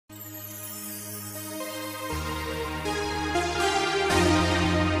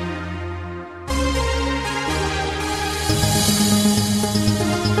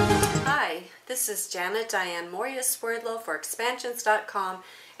is Janet Swerdlow for Expansions.com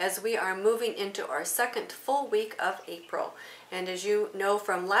as we are moving into our second full week of April. And as you know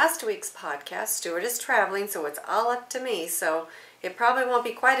from last week's podcast, Stuart is traveling, so it's all up to me. So it probably won't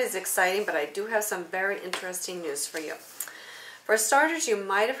be quite as exciting, but I do have some very interesting news for you. For starters, you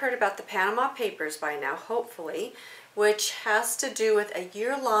might have heard about the Panama Papers by now, hopefully, which has to do with a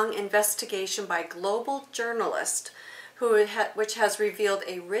year-long investigation by global journalists which has revealed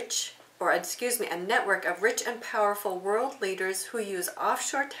a network of rich and powerful world leaders who use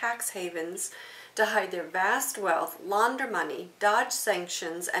offshore tax havens to hide their vast wealth, launder money, dodge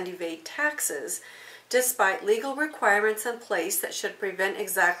sanctions, and evade taxes, despite legal requirements in place that should prevent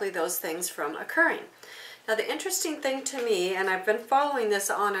exactly those things from occurring. Now, the interesting thing to me, and I've been following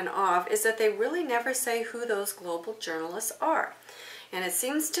this on and off, is that they really never say who those global journalists are. And it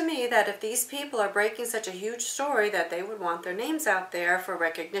seems to me that if these people are breaking such a huge story, that they would want their names out there for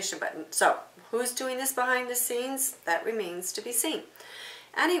recognition. But so, who's doing this behind the scenes? That remains to be seen.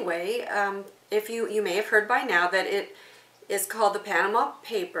 Anyway, if you may have heard by now that it is called the Panama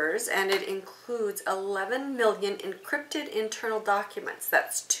Papers, and it includes 11 million encrypted internal documents.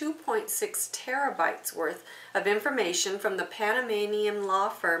 That's 2.6 terabytes worth of information from the Panamanian law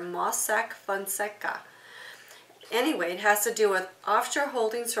firm Mossack Fonseca. Anyway, it has to do with offshore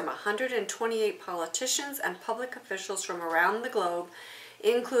holdings from 128 politicians and public officials from around the globe,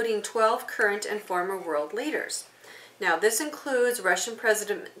 including 12 current and former world leaders. Now, this includes Russian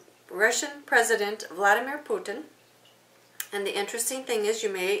President Vladimir Putin. And the interesting thing is, you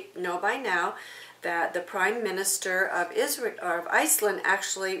may know by now that the Prime Minister of Iceland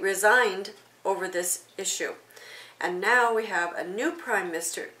actually resigned over this issue. And now we have a new Prime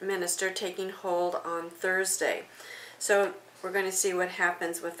Minister taking hold on Thursday. So we're going to see what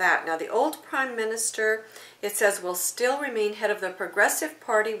happens with that. Now, the old Prime Minister, it says, will still remain head of the Progressive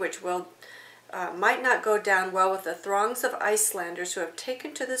Party, which might not go down well with the throngs of Icelanders who have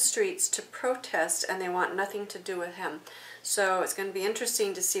taken to the streets to protest, and they want nothing to do with him. So it's going to be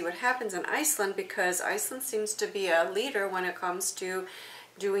interesting to see what happens in Iceland, because Iceland seems to be a leader when it comes to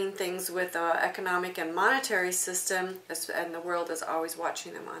doing things with economic and monetary system, and the world is always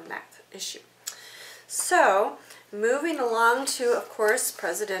watching them on that issue. So, moving along to, of course,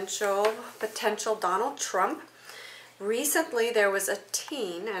 presidential potential Donald Trump. Recently, there was a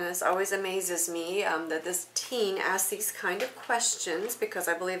teen, and this always amazes me that this teen asks these kind of questions, because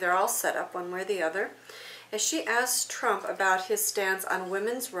I believe they're all set up one way or the other, as she asked Trump about his stance on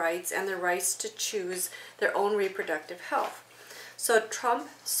women's rights and their rights to choose their own reproductive health. So Trump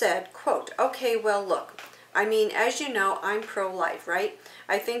said, quote, "Okay, well, look, I mean, as you know, I'm pro-life, right?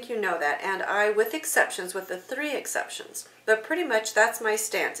 I think you know that, and I, with exceptions, with the 3 exceptions. But pretty much that's my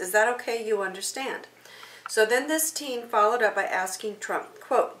stance. Is that okay? You understand?" So then this teen followed up by asking Trump,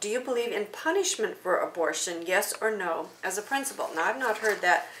 quote, "Do you believe in punishment for abortion, yes or no, as a principle?" Now, I've not heard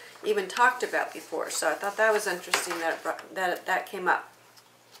that even talked about before, so I thought that was interesting that came up.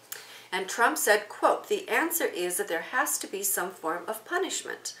 And Trump said, quote, "The answer is that there has to be some form of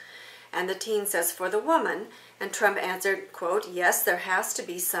punishment." And the teen says, "For the woman?" And Trump answered, quote, "Yes, there has to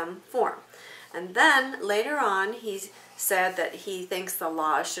be some form." And then later on, he said that he thinks the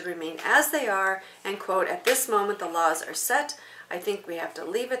laws should remain as they are, and quote, "At this moment, the laws are set. I think we have to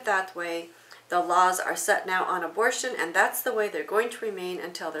leave it that way. The laws are set now on abortion, and that's the way they're going to remain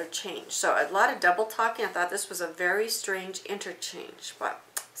until they're changed." So a lot of double talking. I thought this was a very strange interchange, but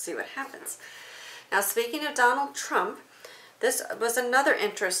see what happens. Now, speaking of Donald Trump, this was another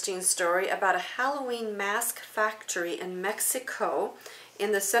interesting story about a Halloween mask factory in Mexico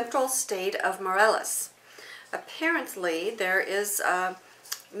in the central state of Morelos. Apparently, there is a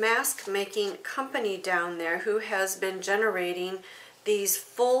mask-making company down there who has been generating these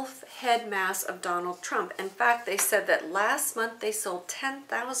full head masks of Donald Trump. In fact, they said that last month they sold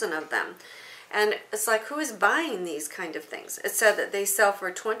 10,000 of them. And it's like, who is buying these kind of things? It said that they sell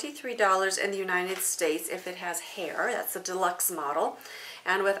for $23 in the United States if it has hair. That's the deluxe model.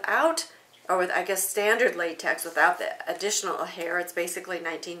 And without, or with, I guess, standard latex, without the additional hair, it's basically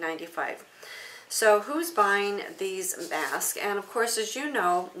 $19.95. So who's buying these masks? And of course, as you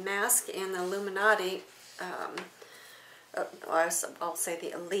know, masks in the Illuminati, I'll say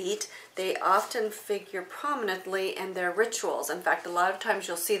the elite, they often figure prominently in their rituals. In fact, a lot of times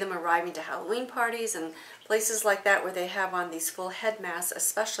you'll see them arriving to Halloween parties and places like that where they have on these full head masks,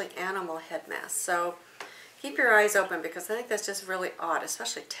 especially animal head masks. So keep your eyes open, because I think that's just really odd,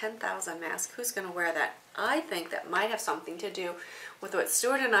 especially 10,000 masks. Who's going to wear that? I think that might have something to do with what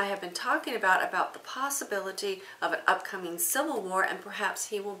Stuart and I have been talking about the possibility of an upcoming civil war, and perhaps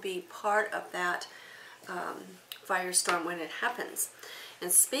he will be part of that firestorm when it happens.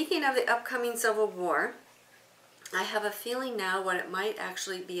 And speaking of the upcoming Civil War, I have a feeling now what it might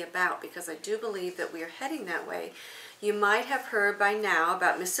actually be about, because I do believe that we are heading that way. You might have heard by now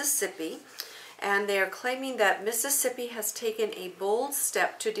about Mississippi, and they are claiming that Mississippi has taken a bold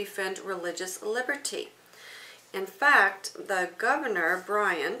step to defend religious liberty. In fact, the governor,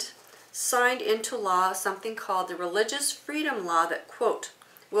 Bryant, signed into law something called the Religious Freedom Law that, quote,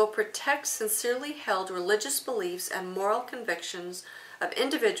 will protect sincerely held religious beliefs and moral convictions of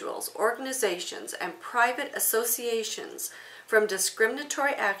individuals, organizations, and private associations from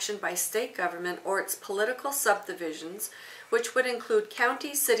discriminatory action by state government or its political subdivisions, which would include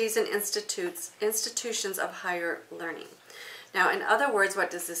counties, cities, and institutions of higher learning. Now, in other words, what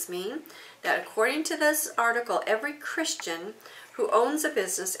does this mean? That according to this article, every Christian who owns a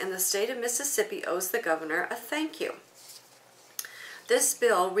business in the state of Mississippi owes the governor a thank you. This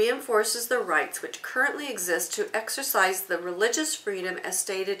bill reinforces the rights which currently exist to exercise the religious freedom as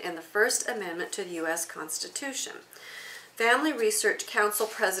stated in the First Amendment to the U.S. Constitution. Family Research Council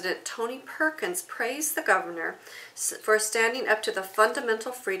President Tony Perkins praised the governor for standing up to the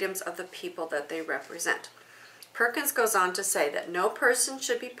fundamental freedoms of the people that they represent. Perkins goes on to say that no person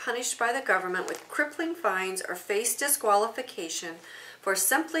should be punished by the government with crippling fines or face disqualification for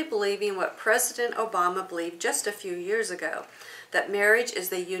simply believing what President Obama believed just a few years ago, that marriage is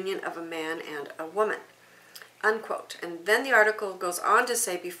the union of a man and a woman, unquote. And then the article goes on to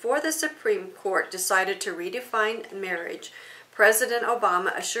say, before the Supreme Court decided to redefine marriage, President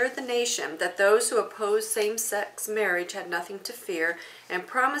Obama assured the nation that those who opposed same-sex marriage had nothing to fear and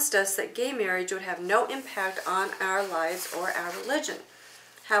promised us that gay marriage would have no impact on our lives or our religion.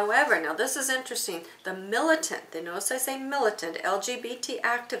 However, now this is interesting, the militant, notice I say militant, LGBT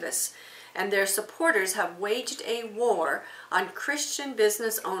activists and their supporters have waged a war on Christian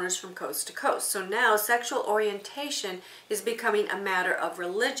business owners from coast to coast. So now sexual orientation is becoming a matter of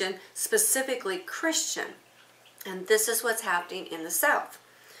religion, specifically Christian. And this is what's happening in the South.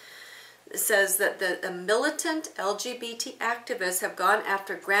 It says that the militant LGBT activists have gone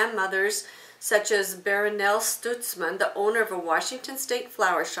after grandmothers such as Baronelle Stutzman, the owner of a Washington state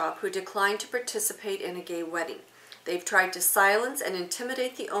flower shop, who declined to participate in a gay wedding. They've tried to silence and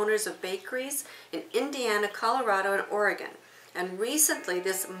intimidate the owners of bakeries in Indiana, Colorado, and Oregon. And recently,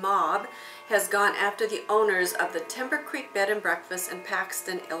 this mob has gone after the owners of the Timber Creek Bed and Breakfast in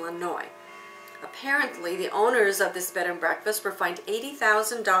Paxton, Illinois. Apparently, the owners of this bed and breakfast were fined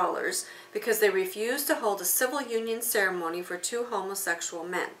 $80,000 because they refused to hold a civil union ceremony for two homosexual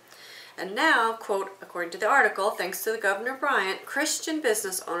men. And now, quote, according to the article, thanks to the Governor Bryant, Christian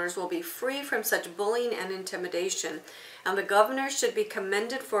business owners will be free from such bullying and intimidation, and the governor should be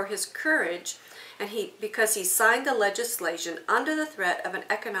commended for his courage, and because he signed the legislation under the threat of an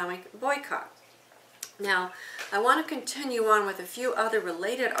economic boycott. Now, I want to continue on with a few other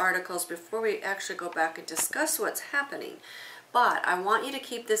related articles before we actually go back and discuss what's happening. But I want you to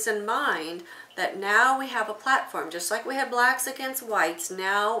keep this in mind, that now we have a platform. Just like we had blacks against whites,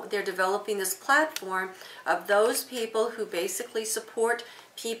 now they're developing this platform of those people who basically support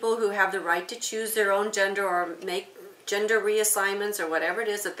people who have the right to choose their own gender or make gender reassignments or whatever it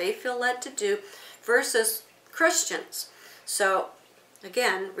is that they feel led to do, versus Christians. So,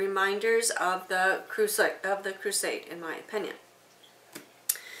 again, reminders of the crusade, in my opinion.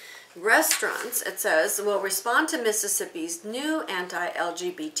 Restaurants, it says, will respond to Mississippi's new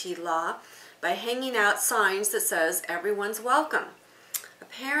anti-LGBT law by hanging out signs that says everyone's welcome.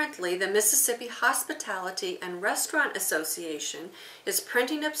 Apparently, the Mississippi Hospitality and Restaurant Association is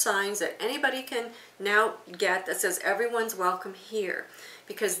printing up signs that anybody can now get that says everyone's welcome here,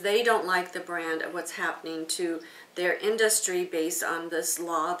 because they don't like the brand of what's happening to their industry based on this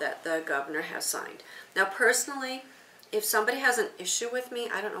law that the governor has signed. Now, personally, if somebody has an issue with me,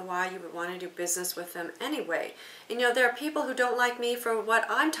 I don't know why you would want to do business with them anyway. And, you know, there are people who don't like me for what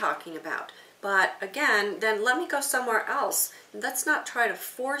I'm talking about. But again, then let me go somewhere else. Let's not try to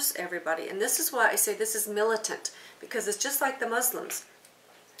force everybody. And this is why I say this is militant, because it's just like the Muslims.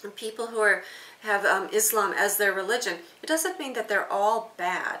 And people who have Islam as their religion, it doesn't mean that they're all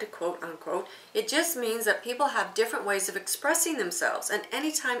bad, quote unquote. It just means that people have different ways of expressing themselves. And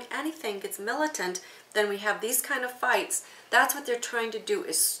anytime anything gets militant, then we have these kind of fights. That's what they're trying to do,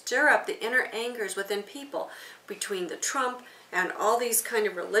 is stir up the inner angers within people between the Trump and all these kind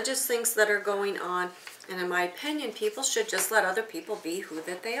of religious things that are going on. And in my opinion, people should just let other people be who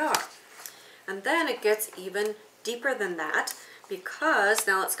that they are. And then it gets even deeper than that, because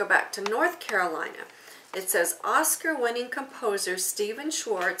now let's go back to North Carolina. It says Oscar-winning composer Stephen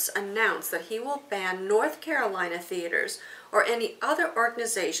Schwartz announced that he will ban North Carolina theaters or any other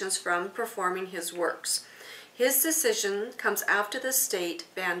organizations from performing his works. His decision comes after the state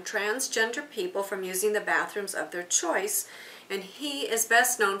banned transgender people from using the bathrooms of their choice, and he is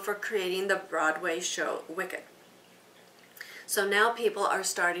best known for creating the Broadway show Wicked. So now people are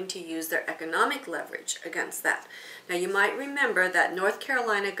starting to use their economic leverage against that. Now you might remember that North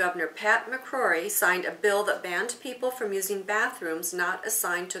Carolina Governor Pat McCrory signed a bill that banned people from using bathrooms not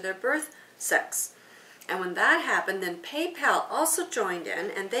assigned to their birth sex. And when that happened, then PayPal also joined in,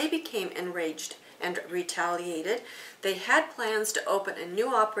 and they became enraged and retaliated. They had plans to open a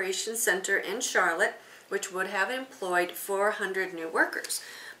new operations center in Charlotte, which would have employed 400 new workers.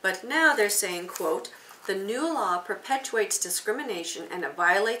 But now they're saying, quote, "The new law perpetuates discrimination and it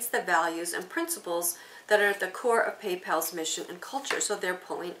violates the values and principles that are at the core of PayPal's mission and culture." So they're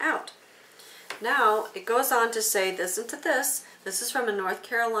pulling out. Now, it goes on to say, listen to this. This is from a North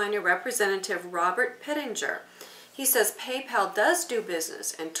Carolina representative, Robert Pittenger. He says PayPal does do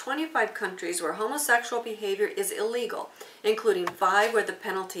business in 25 countries where homosexual behavior is illegal, including 5 where the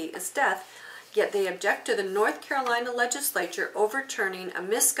penalty is death, yet they object to the North Carolina legislature overturning a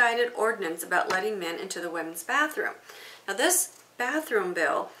misguided ordinance about letting men into the women's bathroom. Now, this bathroom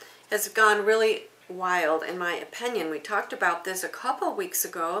bill has gone really wild, in my opinion. We talked about this a couple weeks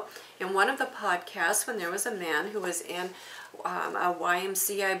ago in one of the podcasts when there was a man who was in a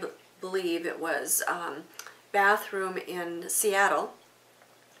YMCA, I believe it was, bathroom in Seattle,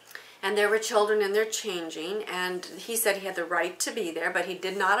 and there were children in there changing, and he said he had the right to be there, but he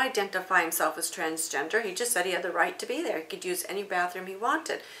did not identify himself as transgender. He just said he had the right to be there. He could use any bathroom he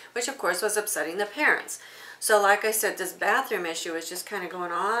wanted, which of course was upsetting the parents. So like I said, this bathroom issue is just kind of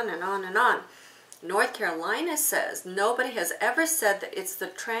going on and on and on. North Carolina says nobody has ever said that it's the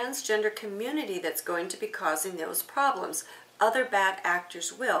transgender community that's going to be causing those problems. Other bad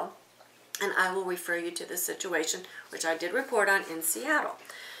actors will, and I will refer you to this situation, which I did report on in Seattle.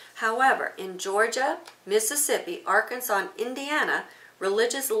 However, in Georgia, Mississippi, Arkansas, and Indiana,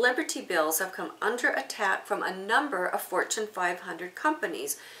 religious liberty bills have come under attack from a number of Fortune 500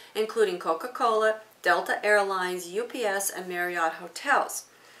 companies, including Coca-Cola, Delta Airlines, UPS, and Marriott Hotels.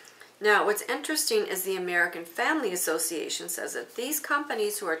 Now, what's interesting is the American Family Association says that these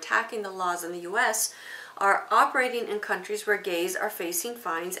companies who are attacking the laws in the U.S. are operating in countries where gays are facing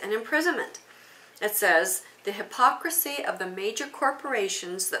fines and imprisonment. It says, the hypocrisy of the major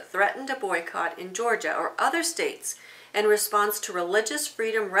corporations that threaten to boycott in Georgia or other states in response to Religious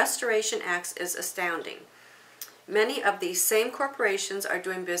Freedom Restoration Acts is astounding. Many of these same corporations are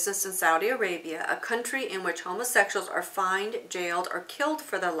doing business in Saudi Arabia, a country in which homosexuals are fined, jailed, or killed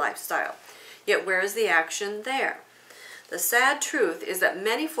for their lifestyle. Yet where is the action there? The sad truth is that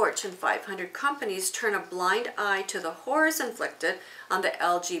many Fortune 500 companies turn a blind eye to the horrors inflicted on the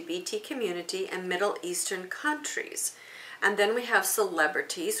LGBT community in Middle Eastern countries. And then we have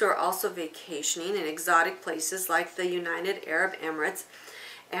celebrities who are also vacationing in exotic places like the United Arab Emirates,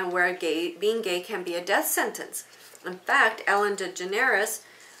 and where being gay can be a death sentence. In fact, Ellen DeGeneres,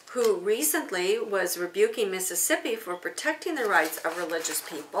 who recently was rebuking Mississippi for protecting the rights of religious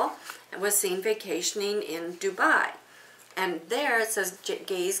people, was seen vacationing in Dubai. And there it says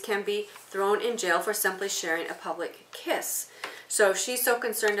gays can be thrown in jail for simply sharing a public kiss. So if she's so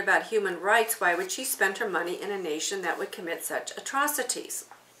concerned about human rights, why would she spend her money in a nation that would commit such atrocities?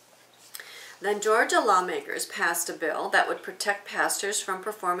 Then Georgia lawmakers passed a bill that would protect pastors from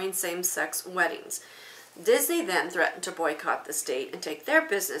performing same-sex weddings. Disney then threatened to boycott the state and take their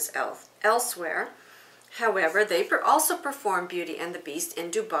business elsewhere. However, they also perform Beauty and the Beast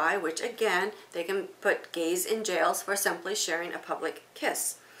in Dubai, which again, they can put gays in jails for simply sharing a public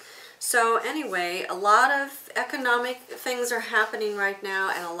kiss. So anyway, a lot of economic things are happening right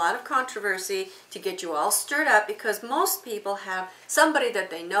now and a lot of controversy to get you all stirred up, because most people have somebody that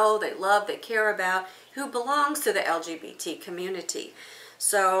they know, they love, they care about, who belongs to the LGBT community.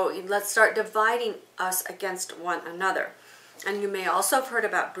 So let's start dividing us against one another. And you may also have heard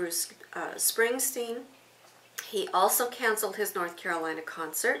about Bruce Springsteen. He also canceled his North Carolina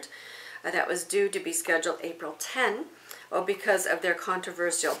concert that was due to be scheduled April 10 because of their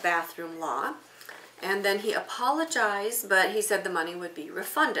controversial bathroom law. And then he apologized, but he said the money would be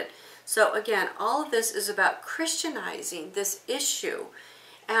refunded. So again, all of this is about Christianizing this issue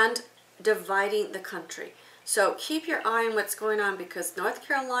and dividing the country. So keep your eye on what's going on, because North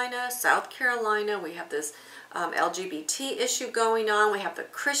Carolina, South Carolina, we have this LGBT issue going on. We have the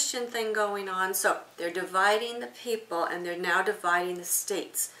Christian thing going on. So they're dividing the people, and they're now dividing the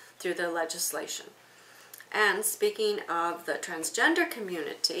states through their legislation. And speaking of the transgender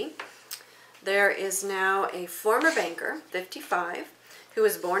community, there is now a former banker, 55, who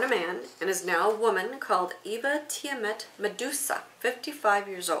was born a man and is now a woman, called Eva Tiamat Medusa, 55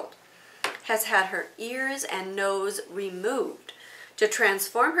 years old. has had her ears and nose removed to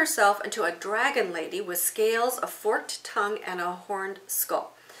transform herself into a dragon lady with scales, a forked tongue, and a horned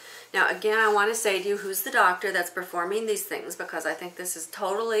skull. Now, again, I want to say to you, who's the doctor that's performing these things, because I think this is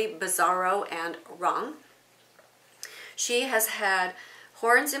totally bizarro and wrong. She has had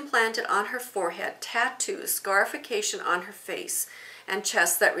horns implanted on her forehead, tattoos, scarification on her face, and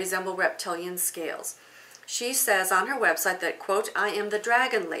chest that resemble reptilian scales. She says on her website that, quote, "I am the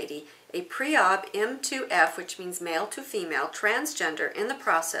Dragon Lady, a pre-op M2F, which means male to female, transgender in the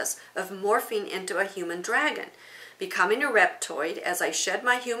process of morphing into a human dragon, becoming a reptoid as I shed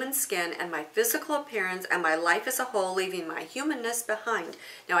my human skin and my physical appearance and my life as a whole, leaving my humanness behind."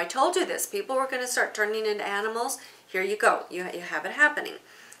 Now, I told you this. People were going to start turning into animals. Here you go. You have it happening.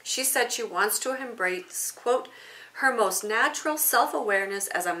 She said she wants to embrace, quote, "her most natural self-awareness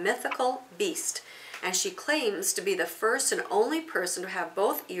as a mythical beast." And she claims to be the first and only person to have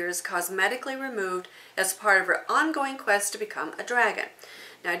both ears cosmetically removed as part of her ongoing quest to become a dragon.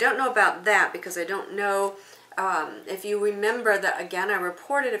 Now, I don't know about that because I don't know if you remember that, again, I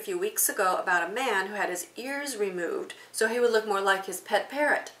reported a few weeks ago about a man who had his ears removed so he would look more like his pet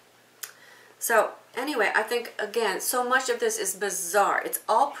parrot. So, anyway, I think, again, so much of this is bizarre. It's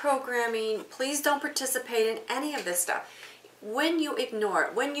all programming. Please don't participate in any of this stuff. When you ignore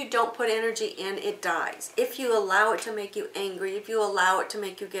it, when you don't put energy in, it dies. If you allow it to make you angry, if you allow it to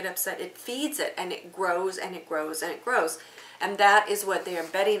make you get upset, it feeds it and it grows and it grows and it grows. And that is what they are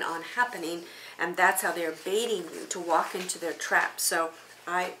betting on happening, and that's how they are baiting you to walk into their trap. So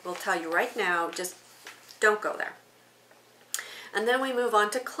I will tell you right now, just don't go there. And then we move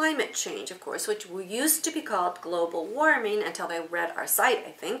on to climate change, of course, which used to be called global warming until they read our site,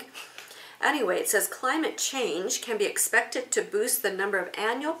 I think. Anyway, it says climate change can be expected to boost the number of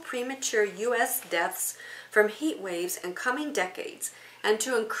annual premature U.S. deaths from heat waves in coming decades and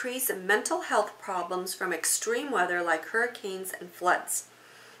to increase mental health problems from extreme weather like hurricanes and floods.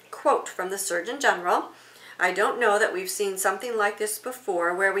 Quote from the Surgeon General, "I don't know that we've seen something like this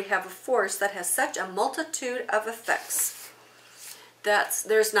before where we have a force that has such a multitude of effects.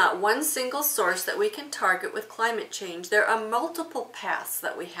 There's not one single source that we can target with climate change. There are multiple paths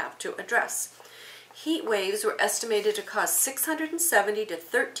that we have to address. Heat waves were estimated to cause 670 to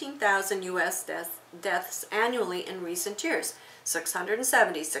 13,000 U.S. deaths annually in recent years.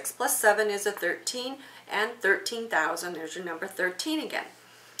 670, 6 plus 7 is a 13, and 13,000, there's your number 13 again.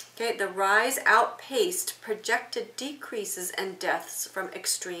 Okay, the rise outpaced projected decreases in deaths from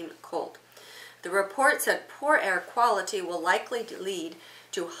extreme cold. The report said poor air quality will likely lead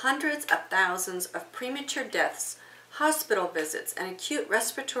to hundreds of thousands of premature deaths, hospital visits, and acute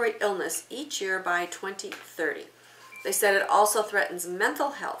respiratory illness each year by 2030. They said it also threatens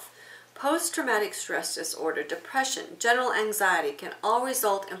mental health. Post-traumatic stress disorder, depression, general anxiety can all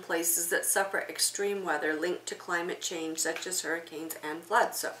result in places that suffer extreme weather linked to climate change, such as hurricanes and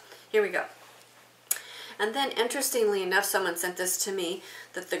floods." So here we go. And then, interestingly enough, someone sent this to me,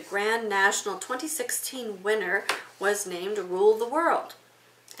 that the Grand National 2016 winner was named Rule the World.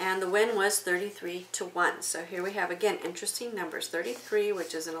 And the win was 33-1. So here we have, again, interesting numbers. 33,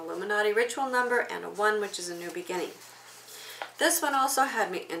 which is an Illuminati ritual number, and a 1, which is a new beginning. This one also had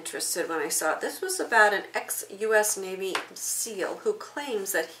me interested when I saw it. This was about an ex-U.S. Navy SEAL who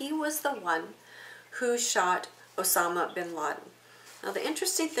claims that he was the one who shot Osama bin Laden. Now, the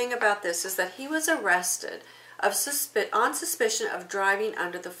interesting thing about this is that he was arrested on suspicion of driving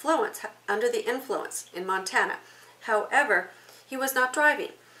under the influence in Montana. However, he was not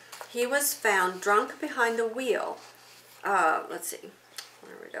driving. He was found drunk behind the wheel. Let's see,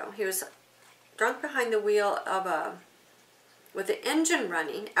 where we go. He was drunk behind the wheel of with the engine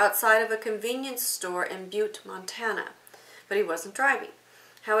running outside of a convenience store in Butte, Montana, but he wasn't driving.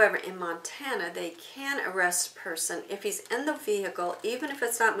 However, in Montana, they can arrest a person if he's in the vehicle, even if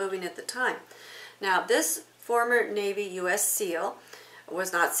it's not moving at the time. Now, this former Navy U.S. SEAL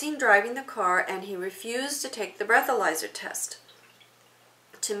was not seen driving the car, and he refused to take the breathalyzer test.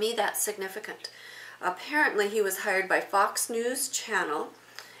 To me, that's significant. Apparently, he was hired by Fox News Channel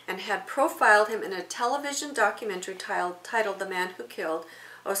and had profiled him in a television documentary titled "The Man Who Killed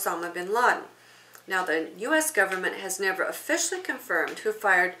Osama bin Laden." Now, the U.S. government has never officially confirmed who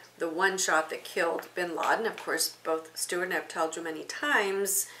fired the one shot that killed bin Laden. Of course, both Stuart and I have told you many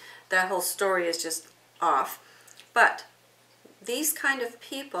times that whole story is just off. But these kind of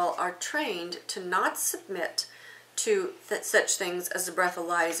people are trained to not submit to such things as a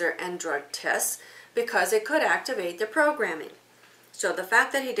breathalyzer and drug tests because it could activate their programming. So the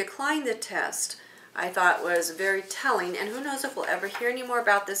fact that he declined the test, I thought, was very telling. And who knows if we'll ever hear any more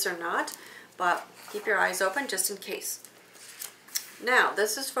about this or not. But keep your eyes open just in case. Now,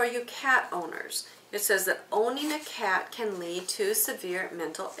 this is for you cat owners. It says that owning a cat can lead to severe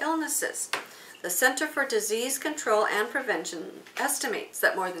mental illnesses. The Center for Disease Control and Prevention estimates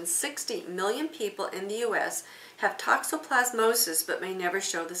that more than 60 million people in the U.S. have toxoplasmosis but may never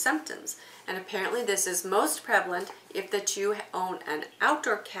show the symptoms. And apparently this is most prevalent if that you own an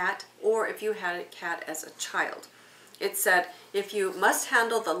outdoor cat or if you had a cat as a child. It said, if you must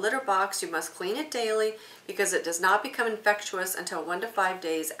handle the litter box, you must clean it daily because it does not become infectious until 1 to 5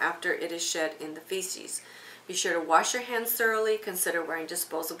 days after it is shed in the feces. Be sure to wash your hands thoroughly. Consider wearing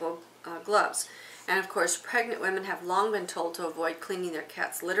disposable gloves. And of course, pregnant women have long been told to avoid cleaning their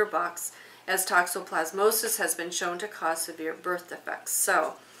cat's litter box, as toxoplasmosis has been shown to cause severe birth defects.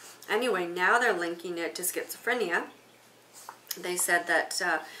 So anyway, now they're linking it to schizophrenia. They said that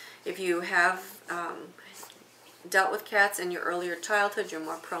if you have dealt with cats in your earlier childhood, you're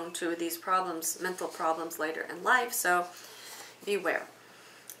more prone to these problems, mental problems later in life, so beware.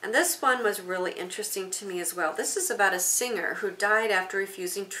 And this one was really interesting to me as well. This is about a singer who died after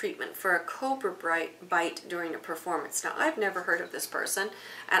refusing treatment for a cobra bite during a performance. Now, I've never heard of this person,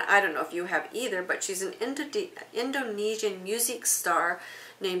 and I don't know if you have either, but she's an Indonesian music star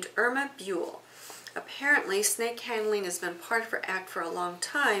named Irma Buell. Apparently, snake handling has been part of her act for a long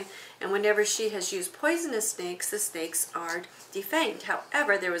time, and whenever she has used poisonous snakes, the snakes are defanged.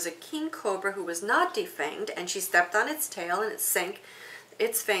 However, there was a king cobra who was not defanged, and she stepped on its tail and it sank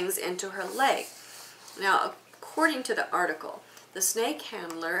its fangs into her leg. Now, according to the article, the snake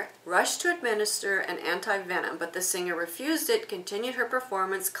handler rushed to administer an anti-venom, but the singer refused it, continued her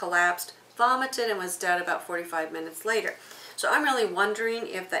performance, collapsed, vomited, and was dead about 45 minutes later. So I'm really wondering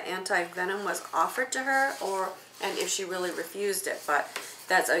if the anti-venom was offered to her and if she really refused it. But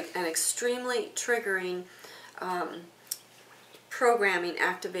that's an extremely triggering programming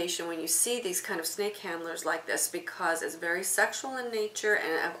activation when you see these kind of snake handlers like this, because it's very sexual in nature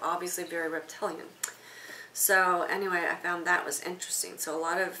and obviously very reptilian. So anyway, I found that was interesting. So a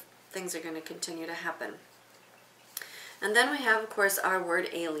lot of things are going to continue to happen. And then we have, of course, our word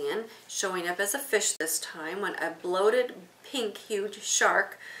alien showing up as a fish this time when a bloated pink huge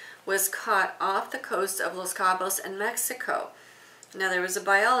shark was caught off the coast of Los Cabos in Mexico. Now, there was a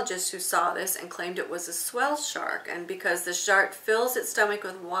biologist who saw this and claimed it was a swell shark, and because the shark fills its stomach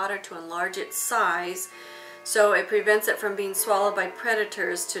with water to enlarge its size, so it prevents it from being swallowed by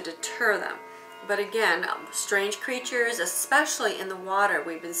predators to deter them. But again, strange creatures, especially in the water,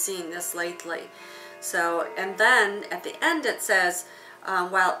 we've been seeing this lately. So, and then at the end it says,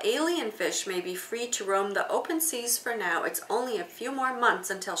 while alien fish may be free to roam the open seas for now, it's only a few more months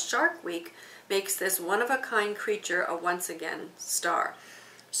until Shark Week makes this one-of-a-kind creature a once-again star.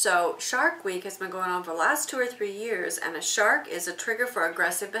 So Shark Week has been going on for the last 2 or 3 years, and a shark is a trigger for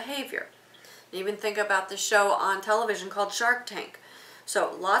aggressive behavior. Even think about the show on television called Shark Tank.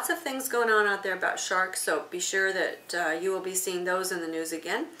 So lots of things going on out there about sharks, so be sure that you will be seeing those in the news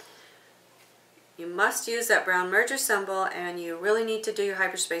again. You must use that brown merger symbol, and you really need to do your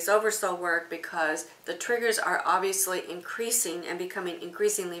hyperspace oversoul work because the triggers are obviously increasing and becoming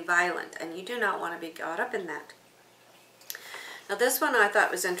increasingly violent, and you do not want to be caught up in that. Now this one I thought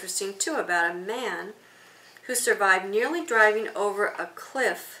was interesting too, about a man who survived nearly driving over a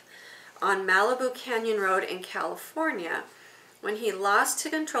cliff on Malibu Canyon Road in California when he lost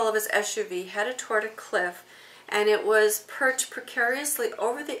control of his SUV, headed toward a cliff, and it was perched precariously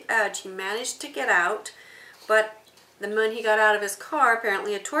over the edge. He managed to get out, but when he got out of his car,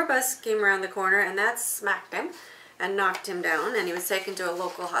 apparently a tour bus came around the corner and that smacked him and knocked him down, and he was taken to a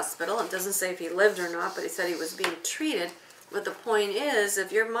local hospital. It doesn't say if he lived or not, but he said he was being treated. But the point is,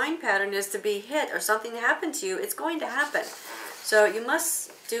 if your mind pattern is to be hit or something happened to you, it's going to happen. So you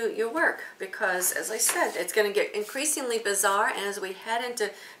must do your work because, as I said, it's going to get increasingly bizarre. And as we head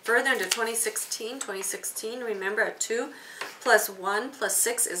further into 2016, remember a 2 + 1 +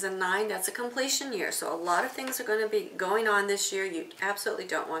 6 is a 9. That's a completion year. So a lot of things are going to be going on this year you absolutely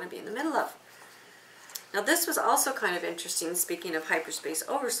don't want to be in the middle of. Now this was also kind of interesting, speaking of hyperspace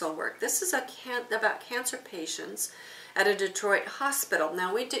oversoul work. This is about cancer patients at a Detroit hospital.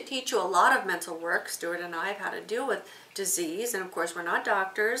 Now we teach you a lot of mental work, Stuart and I, of how to deal with disease, and of course we're not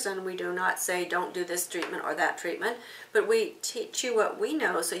doctors and we do not say don't do this treatment or that treatment, but we teach you what we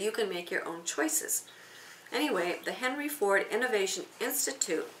know so you can make your own choices. Anyway, the Henry Ford Innovation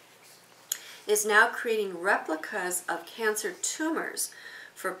Institute is now creating replicas of cancer tumors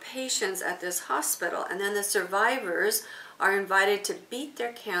for patients at this hospital, and then the survivors are invited to beat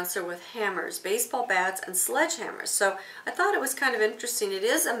their cancer with hammers, baseball bats, and sledgehammers. So I thought it was kind of interesting. It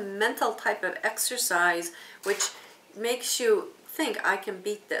is a mental type of exercise which makes you think, I can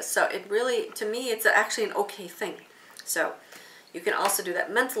beat this. So it really, to me, it's actually an okay thing. So You can also do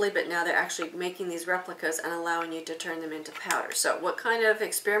that mentally, but now they're actually making these replicas and allowing you to turn them into powder. So what kind of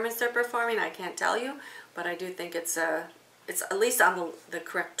experiments they're performing, I can't tell you, but I do think it's at least on the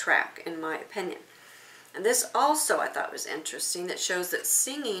correct track, in my opinion. And this also I thought was interesting. That shows that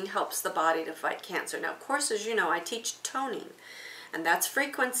singing helps the body to fight cancer. Now, of course, as you know, I teach toning, and that's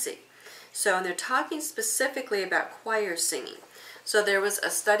frequency. So, and they're talking specifically about choir singing. So there was a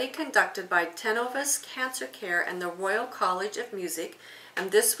study conducted by Tenovis Cancer Care and the Royal College of Music, and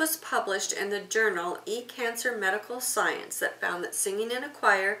this was published in the journal eCancer Medical Science, that found that singing in a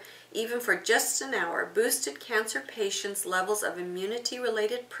choir, even for just an hour, boosted cancer patients' levels of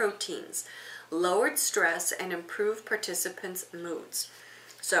immunity-related proteins, lowered stress, and improved participants' moods.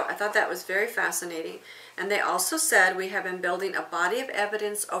 So I thought that was very fascinating. And they also said we have been building a body of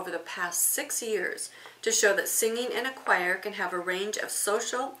evidence over the past 6 years to show that singing in a choir can have a range of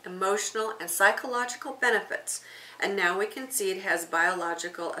social, emotional, and psychological benefits. And now we can see it has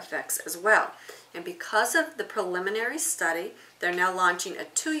biological effects as well. And because of the preliminary study, they're now launching a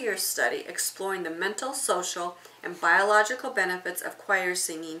 2-year study exploring the mental, social, and biological benefits of choir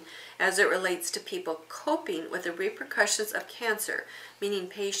singing as it relates to people coping with the repercussions of cancer, meaning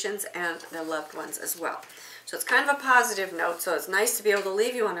patients and their loved ones as well. So it's kind of a positive note, so it's nice to be able to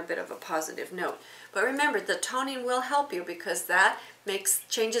leave you on a bit of a positive note. But remember, the toning will help you because that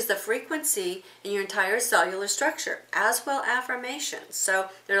changes the frequency in your entire cellular structure, as will affirmations. So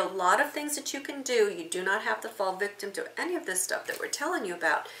there are a lot of things that you can do. You do not have to fall victim to any of this stuff that we're telling you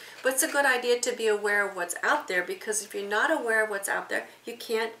about. But it's a good idea to be aware of what's out there, because if you're not aware of what's out there, you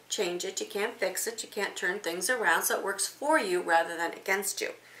can't change it, you can't fix it, you can't turn things around, so it works for you rather than against you.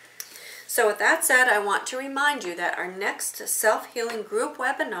 So with that said, I want to remind you that our next self-healing group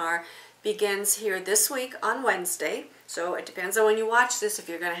webinar begins here this week on Wednesday. So it depends on when you watch this if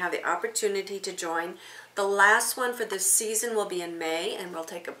you're going to have the opportunity to join. The last one for this season will be in May, and we'll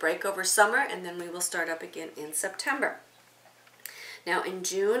take a break over summer, and then we will start up again in September. Now in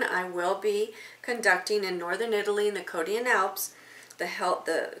June, I will be conducting in northern Italy in the Codian Alps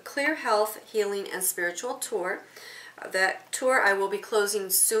the Clear Health, Healing, and Spiritual Tour. That tour I will be closing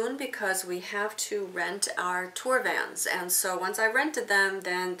soon because we have to rent our tour vans, and so once I rented them,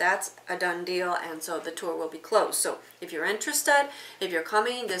 then that's a done deal, and so the tour will be closed. So if you're interested, if you're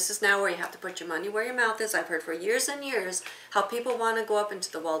coming, this is now where you have to put your money where your mouth is. I've heard for years and years how people want to go up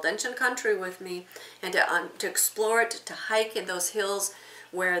into the Waldensian country with me and to explore it, to hike in those hills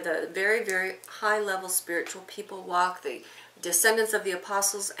where the very, very high-level spiritual people walk, the descendants of the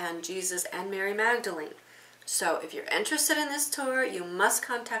apostles and Jesus and Mary Magdalene. So if you're interested in this tour, you must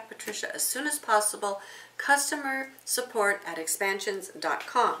contact Patricia as soon as possible, customer support at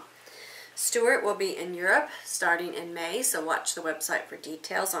expansions.com. Stuart will be in Europe starting in May, so watch the website for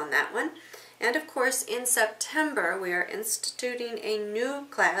details on that one. And of course, in September, we are instituting a new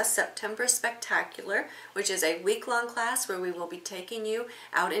class, September Spectacular, which is a week-long class where we will be taking you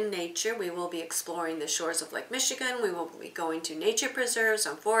out in nature. We will be exploring the shores of Lake Michigan. We will be going to nature preserves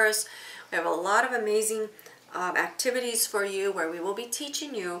and forests. We have a lot of amazing activities for you where we will be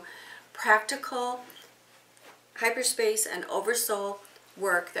teaching you practical hyperspace and oversoul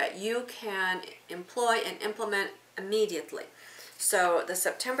work that you can employ and implement immediately. So the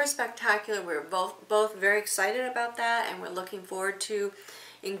September Spectacular, we're both very excited about that, and we're looking forward to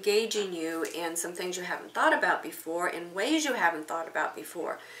engaging you in some things you haven't thought about before, in ways you haven't thought about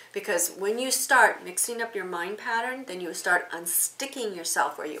before. Because when you start mixing up your mind pattern, then you start unsticking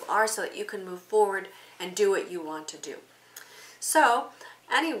yourself where you are so that you can move forward and do what you want to do. So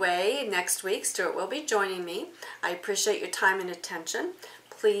anyway, next week Stuart will be joining me. I appreciate your time and attention.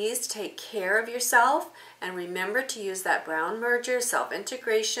 Please take care of yourself and remember to use that brown merger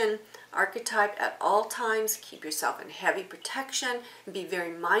self-integration archetype at all times. Keep yourself in heavy protection and be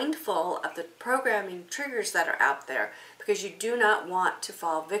very mindful of the programming triggers that are out there, because you do not want to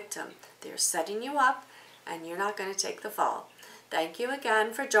fall victim. They're setting you up and you're not going to take the fall. Thank you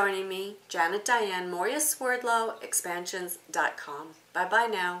again for joining me. Janet Diane Swerdlow, expansions.com. Bye-bye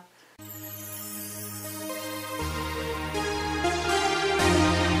now.